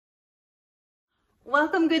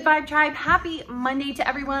Welcome, Good Vibe Tribe. Happy Monday to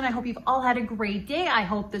everyone. I hope you've all had a great day. I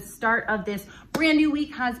hope the start of this brand new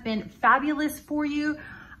week has been fabulous for you.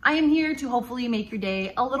 I am here to hopefully make your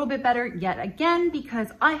day a little bit better yet again because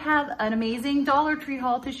I have an amazing Dollar Tree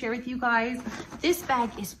haul to share with you guys. This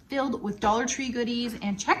bag is filled with Dollar Tree goodies,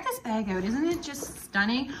 and check this bag out. Isn't it just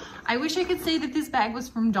stunning? I wish I could say that this bag was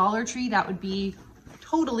from Dollar Tree. That would be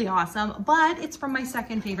totally awesome, but it's from my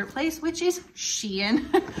second favorite place, which is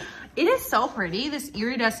Shein. It is so pretty, this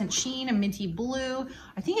iridescent sheen, a minty blue.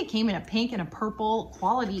 I think it came in a pink and a purple.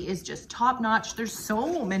 Quality is just top notch. There's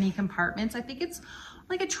so many compartments. I think it's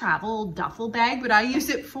like a travel duffel bag, but I use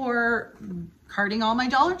it for carting all my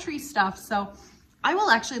Dollar Tree stuff. So I will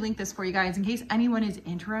actually link this for you guys in case anyone is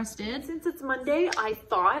interested. Since it's Monday, I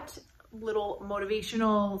thought little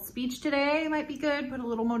motivational speech today might be good. Put a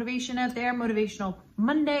little motivation out there. Motivational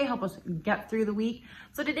Monday, help us get through the week.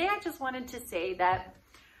 So today I just wanted to say that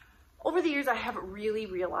over the years, I have really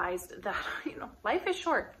realized that, life is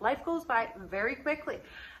short. Life goes by very quickly.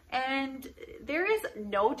 And there is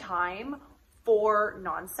no time for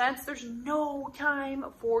nonsense. There's no time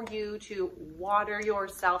for you to water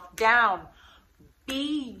yourself down.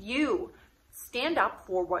 Be you. Stand up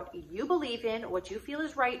for what you believe in, what you feel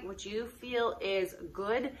is right, what you feel is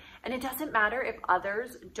good. And it doesn't matter if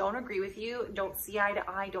others don't agree with you, don't see eye to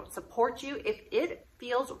eye, don't support you. If it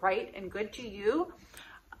feels right and good to you,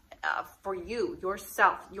 for you,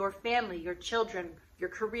 yourself, your family, your children, your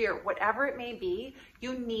career, whatever it may be,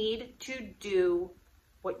 you need to do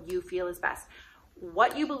what you feel is best,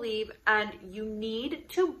 what you believe, and you need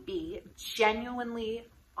to be genuinely,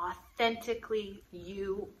 authentically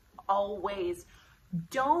you always.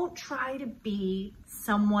 Don't try to be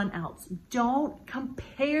someone else. Don't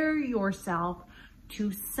compare yourself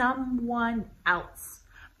to someone else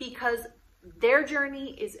because their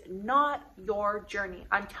journey is not your journey.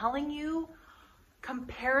 I'm telling you,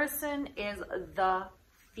 comparison is the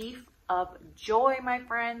thief of joy, my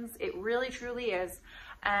friends. It really, truly is.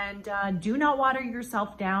 And do not water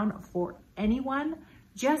yourself down for anyone.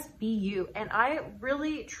 Just be you. And I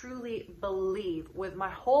really, truly believe with my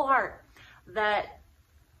whole heart that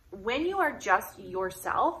when you are just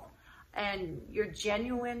yourself and your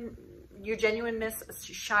genuineness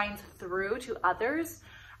shines through to others,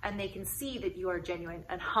 and they can see that you are genuine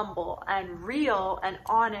and humble and real and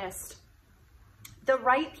honest, the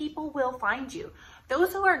right people will find you.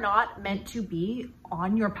 Those who are not meant to be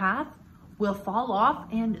on your path will fall off,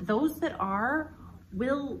 and those that are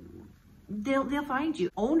they'll find you.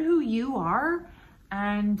 Own who you are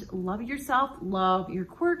and love yourself, love your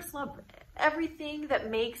quirks, love everything that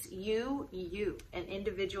makes you you and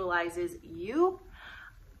individualizes you.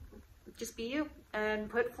 Just be you and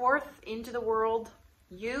put forth into the world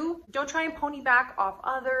you. Don't try and pony back off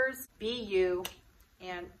others. Be you.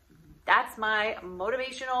 And that's my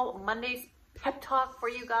motivational Mondays pep talk for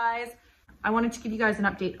you guys. I wanted to give you guys an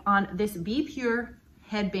update on this Be Pure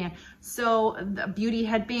headband. So the beauty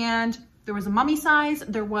headband, there was a mummy size,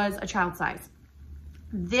 there was a child size.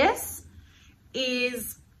 This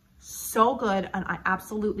is so good and I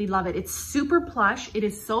absolutely love it. It's super plush. It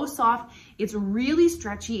is so soft. It's really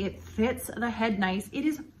stretchy. It fits the head nice. It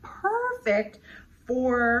is perfect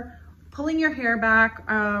for pulling your hair back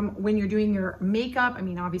when you're doing your makeup. I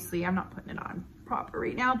mean, obviously I'm not putting it on proper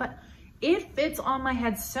right now, but it fits on my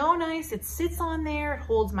head so nice. It sits on there, it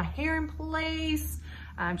holds my hair in place.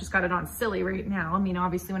 I've just got it on silly right now. I mean,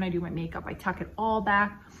 obviously when I do my makeup, I tuck it all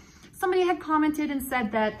back. Somebody had commented and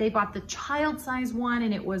said that they bought the child size one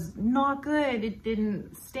and it was not good. It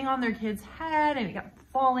didn't stay on their kid's head and it kept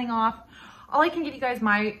falling off. All I can give you guys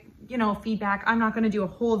my feedback. I'm not going to do a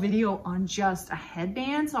whole video on just a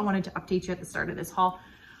headband, so I wanted to update you at the start of this haul.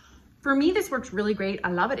 For me, this works really great.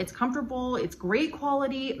 I love it. It's comfortable. It's great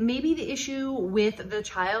quality. Maybe the issue with the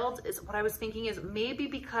child is what I was thinking is maybe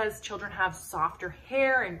because children have softer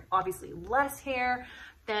hair and obviously less hair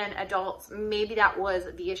than adults. Maybe that was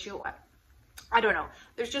the issue. I don't know.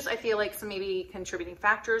 There's just, I feel like some maybe contributing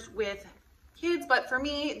factors with kids, but for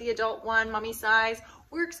me, the adult one, mummy size,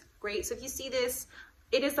 works great. So if you see this,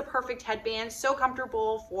 it is the perfect headband, so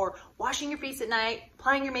comfortable for washing your face at night,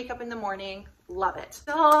 applying your makeup in the morning. Love it.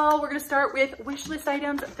 So we're gonna start with wish list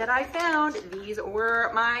items that I found. These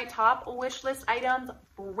were my top wish list items.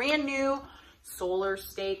 Brand new solar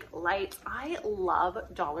stake lights. I love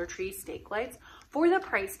Dollar Tree stake lights for the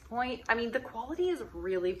price point. I mean, the quality is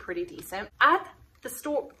really pretty decent. At the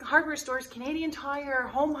store, hardware stores, Canadian Tire,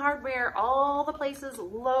 Home Hardware, all the places,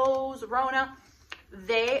 Lowe's, Rona,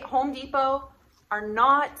 Home Depot, are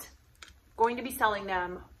not going to be selling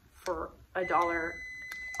them for $1.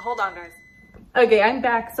 Hold on, guys. Okay, I'm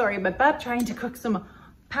back. Sorry, my bub trying to cook some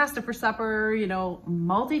pasta for supper, you know,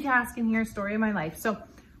 multitasking here, story of my life. So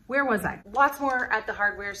where was I? Lots more at the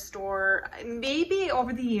hardware store. Maybe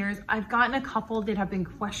over the years, I've gotten a couple that have been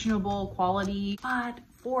questionable quality, but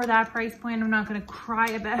for that price point, I'm not gonna cry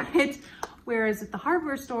about it. Whereas at the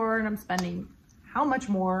hardware store, and I'm spending how much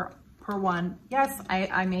more per one? Yes,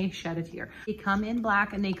 I may shed a tear. They come in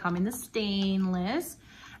black and they come in the stainless,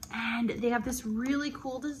 and they have this really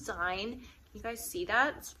cool design. Can you guys see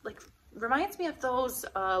that? It's like, reminds me of those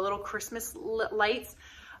little Christmas lights,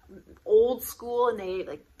 old school, and they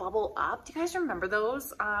like bubble up. Do you guys remember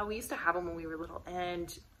those? We used to have them when we were little,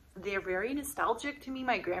 and they're very nostalgic to me.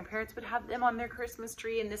 My grandparents would have them on their Christmas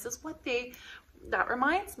tree, and this is what that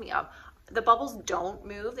reminds me of. The bubbles don't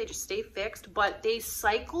move, they just stay fixed, but they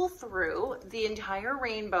cycle through the entire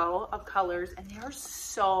rainbow of colors, and they are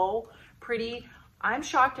so pretty. I'm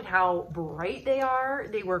shocked at how bright they are.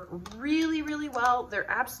 They work really, really well. They're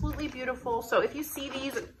absolutely beautiful. So if you see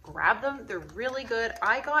these, grab them. They're really good.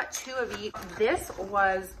 I got 2 of each. This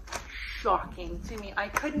was shocking to me. I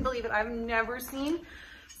couldn't believe it. I've never seen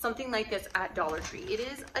something like this at Dollar Tree. It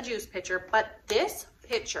is a juice pitcher, but this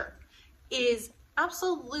pitcher is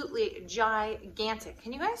absolutely gigantic.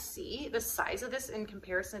 Can you guys see the size of this in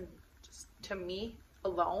comparison just to me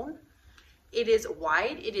alone? It is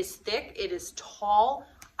wide, it is thick, it is tall.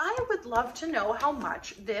 I would love to know how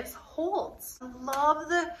much this holds. I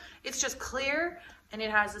love it's just clear, and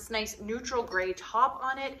it has this nice neutral gray top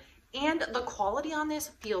on it, and the quality on this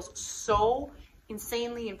feels so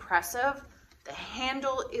insanely impressive. The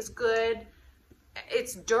handle is good.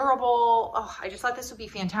 It's durable. Oh, I just thought this would be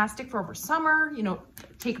fantastic for over summer. You know,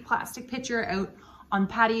 take a plastic pitcher out on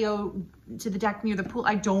patio to the deck near the pool.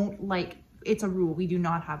 I don't like, it's a rule.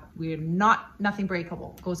 Nothing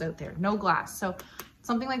breakable goes out there, no glass. So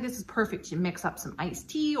something like this is perfect to mix up some iced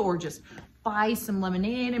tea or just buy some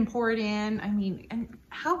lemonade and pour it in. I mean, and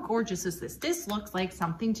how gorgeous is this? This looks like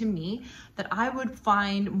something to me that I would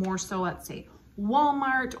find more so at, say,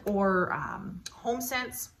 Walmart or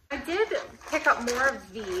HomeSense. I did pick up more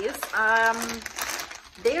of these.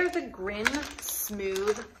 They are the Grin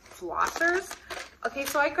Smooth Flossers. Okay,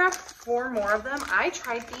 so I grabbed 4 more of them. I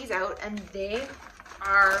tried these out and they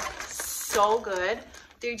are so good.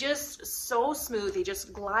 They're just so smooth. They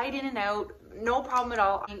just glide in and out, no problem at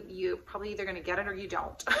all. I mean, you probably either gonna get it or you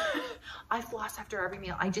don't. I floss after every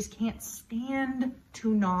meal. I just can't stand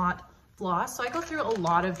to not floss. So I go through a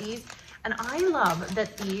lot of these, and I love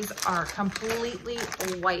that these are completely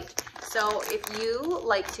white. So if you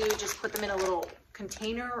like to just put them in a little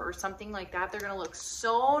container or something like that, they're gonna look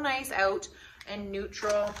so nice out and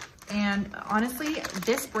neutral. And honestly,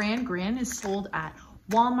 this brand Grin is sold at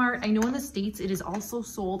Walmart. I know in the States it is also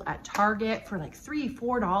sold at Target for like $3,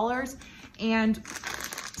 $4. And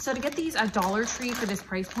so to get these at Dollar Tree for this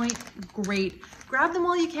price point, great. Grab them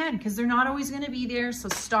while you can, because they're not always going to be there. So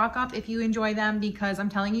stock up if you enjoy them, because I'm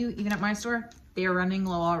telling you, even at my store, they're running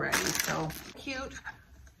low already. So cute.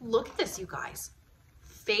 Look at this, you guys.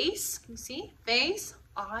 Face, can you see? Face,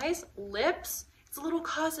 eyes, lips. It's a little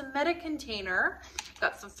cosmetic container.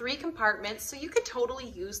 Got the 3 compartments, so you could totally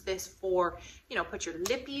use this for, you know, put your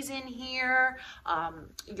lippies in here,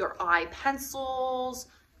 your eye pencils,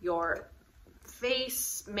 your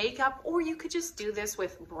face makeup, or you could just do this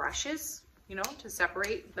with brushes, you know, to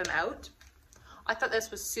separate them out. I thought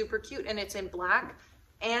this was super cute, and it's in black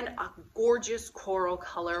and a gorgeous coral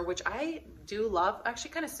color, which I do love.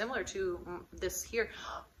 Actually kind of similar to this here.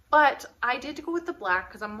 But I did go with the black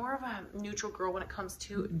because I'm more of a neutral girl when it comes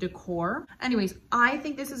to decor. Anyways, I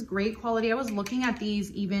think this is great quality. I was looking at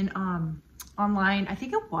these even online. I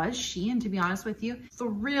think it was Shein, to be honest with you.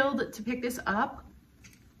 Thrilled to pick this up.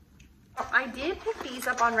 I did pick these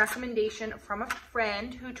up on recommendation from a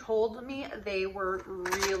friend who told me they were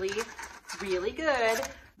really, really good.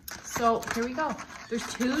 So here we go. There's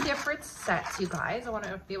 2 different sets, you guys. I want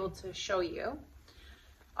to be able to show you.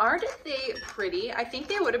 Aren't they pretty? I think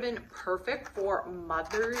they would have been perfect for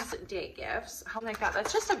Mother's Day gifts. How like that?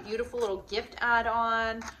 That's just a beautiful little gift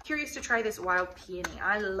add-on. Curious to try this wild peony.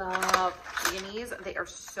 I love peonies. They are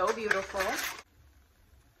so beautiful.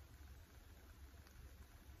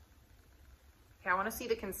 Okay, I want to see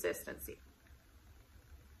the consistency.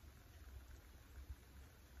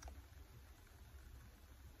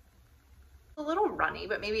 A little runny,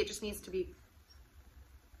 but maybe it just needs to be,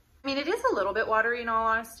 I mean, it is a little bit watery in all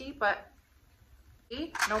honesty, but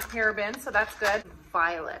no parabens, so that's good.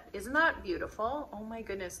 Violet, isn't that beautiful? Oh my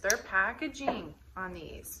goodness, their packaging on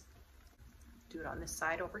these. Do it on this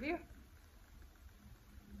side over here.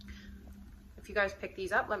 If you guys pick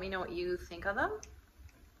these up, let me know what you think of them.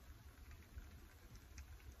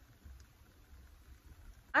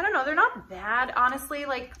 I don't know, they're not bad, honestly.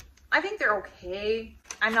 Like, I think they're okay.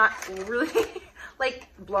 I'm not really like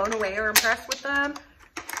blown away or impressed with them.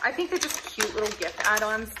 I think they're just cute little gift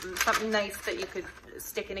add-ons, something nice that you could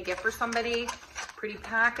stick in a gift for somebody. Pretty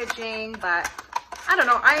packaging, but I don't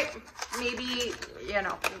know. Maybe, you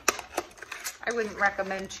know, I wouldn't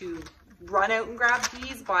recommend to run out and grab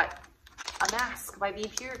these, but a mask by Be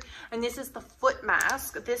Pure. And this is the foot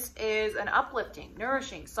mask. This is an uplifting,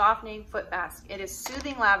 nourishing, softening foot mask. It is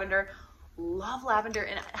soothing lavender. Love lavender.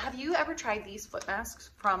 And have you ever tried these foot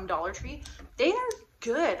masks from Dollar Tree? They are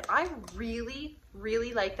good. I really,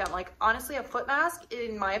 really like them. Like, honestly, a foot mask,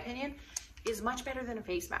 in my opinion, is much better than a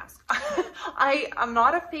face mask. I'm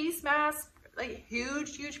not a face mask, like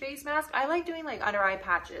huge face mask. I like doing like under eye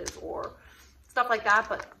patches or stuff like that,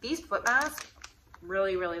 but these foot masks,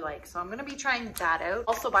 really, really like. So I'm gonna be trying that out.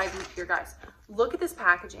 Also by Be Pure, guys. Look at this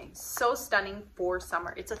packaging. So stunning for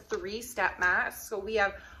summer. It's a 3-step mask. So we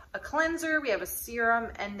have a cleanser, we have a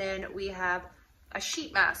serum, and then we have a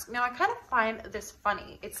sheet mask. Now I kind of find this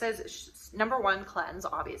funny. It says number 1, cleanse,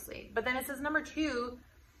 obviously, but then it says number 2,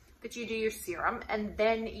 that you do your serum and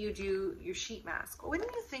then you do your sheet mask.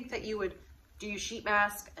 Wouldn't you think that you would do your sheet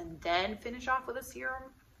mask and then finish off with a serum?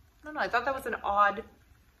 I don't know, I thought that was an odd,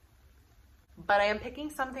 but I am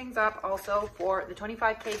picking some things up also for the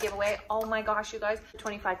 25K giveaway. Oh my gosh, you guys, the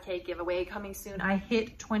 25K giveaway coming soon. I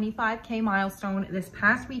hit 25K milestone this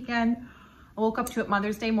past weekend. I woke up to it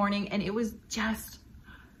Mother's Day morning and it was just,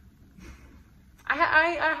 I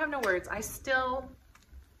have no words.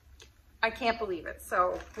 I can't believe it.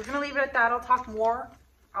 So we're gonna leave it at that. I'll talk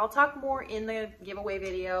more in the giveaway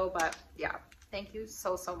video, but yeah, thank you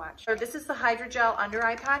so much. So this is the Hydrogel under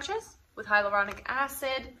eye patches with hyaluronic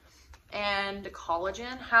acid and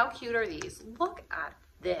collagen. How cute are these? Look at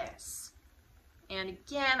this. And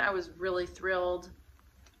again, I was really thrilled.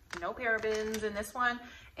 No parabens in this one.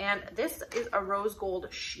 And this is a rose gold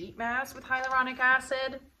sheet mask with hyaluronic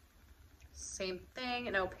acid. Same thing,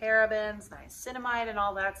 no parabens, niacinamide and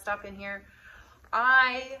all that stuff in here.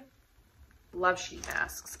 I love sheet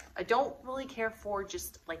masks. I don't really care for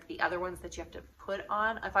just like the other ones that you have to put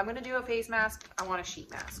on. If I'm gonna do a face mask, I want a sheet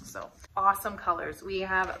mask. So awesome colors. We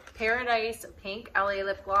have Paradise Pink LA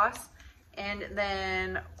Lip Gloss and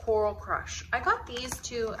then Coral Crush. I got these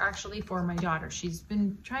two actually for my daughter. She's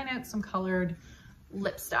been trying out some colored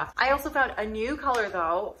lip stuff. I also found a new color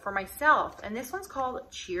though for myself, and this one's called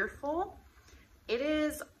Cheerful. It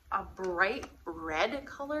is a bright red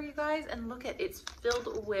color, you guys, and look at, it's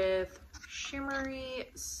filled with shimmery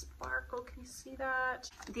sparkle. Can you see that?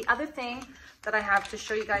 The other thing that I have to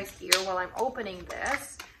show you guys here while I'm opening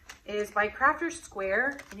this is by Crafter's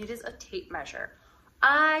Square, and it is a tape measure.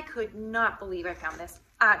 I could not believe I found this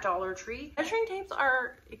at Dollar Tree. Measuring tapes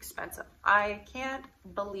are expensive. I can't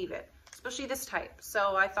believe it, especially this type.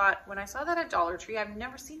 So I thought when I saw that at Dollar Tree, I've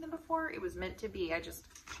never seen them before. It was meant to be. I just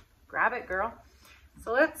grab it, girl.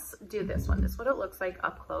 So let's do this one. This is what it looks like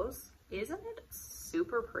up close. Isn't it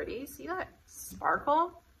super pretty? See that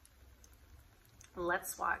sparkle?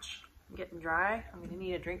 Let's swatch. I'm getting dry. I'm gonna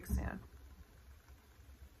need a drink soon.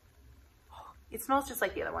 Oh, it smells just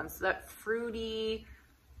like the other ones. So that fruity,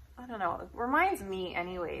 I don't know, it reminds me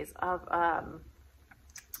anyways of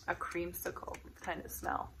a creamsicle kind of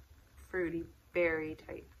smell. Fruity, berry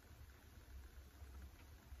type.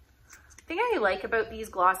 The thing I like about these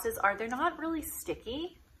glosses are they're not really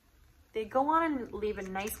sticky. They go on and leave a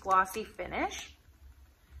nice glossy finish.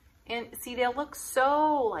 And see, they'll look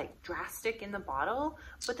so like drastic in the bottle,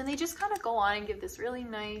 but then they just kind of go on and give this really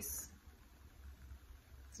nice,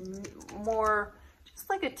 more, just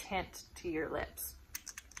like a tint to your lips.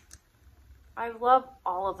 I love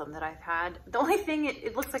all of them that I've had. The only thing,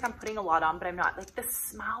 it looks like I'm putting a lot on, but I'm not. Like the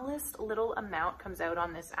smallest little amount comes out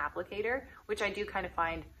on this applicator, which I do kind of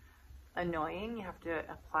find annoying. You have to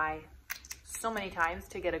apply so many times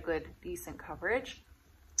to get a good, decent coverage.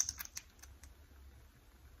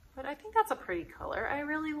 But I think that's a pretty color. I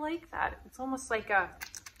really like that. It's almost like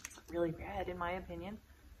it's really red in my opinion.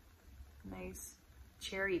 Nice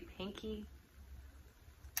cherry pinky.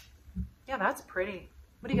 Yeah, that's pretty.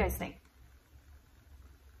 What do you guys think?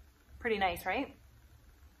 Pretty nice, right?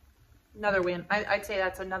 Another win. I'd say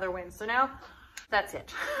that's another win. So now that's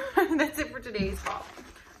it. That's it for today's haul.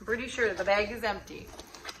 I'm pretty sure the bag is empty.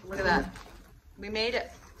 Look at that. We made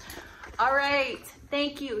it. All right.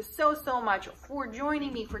 Thank you so much for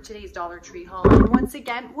joining me for today's Dollar Tree haul. And once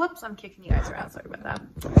again, whoops, I'm kicking you guys around. Sorry about that.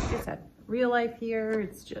 Like I said, real life here.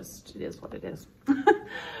 It's just, it is what it is.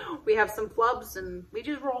 We have some flubs and we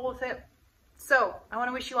just roll with it. So I want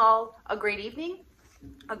to wish you all a great evening,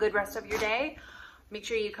 a good rest of your day. Make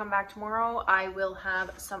sure you come back tomorrow. I will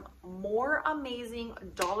have some more amazing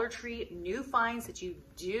Dollar Tree new finds that you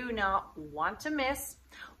do not want to miss.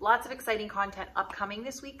 Lots of exciting content upcoming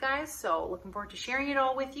this week, guys. So looking forward to sharing it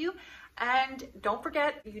all with you. And don't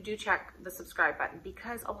forget, you do check the subscribe button,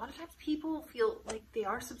 because a lot of times people feel like they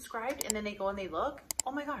are subscribed and then they go and they look,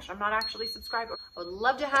 oh my gosh, I'm not actually subscribed. I would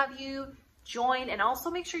love to have you join, and also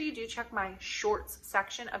make sure you do check my shorts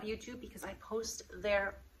section of YouTube, because I post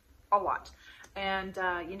there a lot. And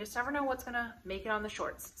you just never know what's gonna make it on the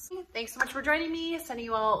shorts. Thanks so much for joining me. Sending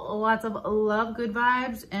you all lots of love, good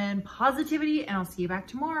vibes, and positivity, and I'll see you back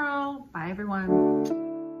tomorrow. Bye, everyone.